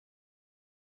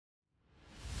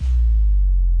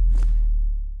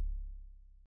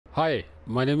Hi,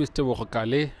 my name is Tebogo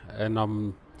Kale, and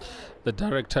I'm the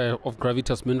director of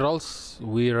Gravitas Minerals.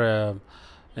 We're an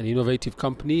innovative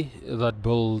company that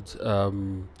builds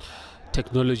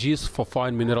technologies for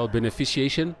fine mineral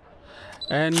beneficiation,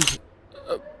 and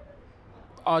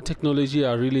our technology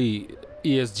are really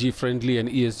ESG friendly and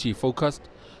ESG focused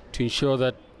to ensure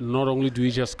that not only do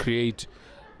we just create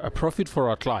a profit for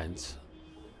our clients,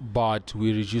 but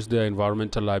we reduce their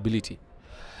environmental liability.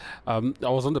 I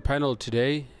was on the panel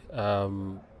today,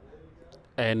 and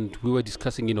we were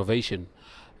discussing innovation,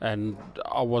 and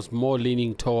I was more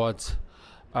leaning towards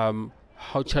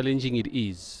how challenging it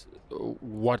is,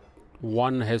 what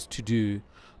one has to do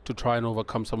to try and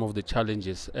overcome some of the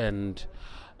challenges, and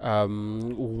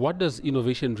what does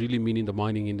innovation really mean in the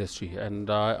mining industry. And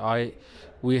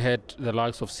we had the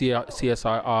likes of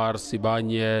CSIR,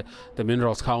 Sibanye, the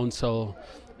Minerals Council,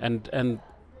 and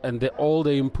all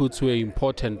the inputs were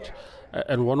important.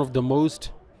 And one of the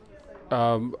most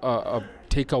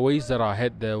takeaways that I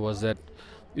had there was that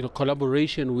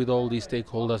collaboration with all these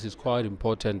stakeholders is quite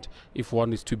important if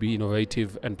one is to be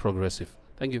innovative and progressive.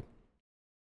 Thank you.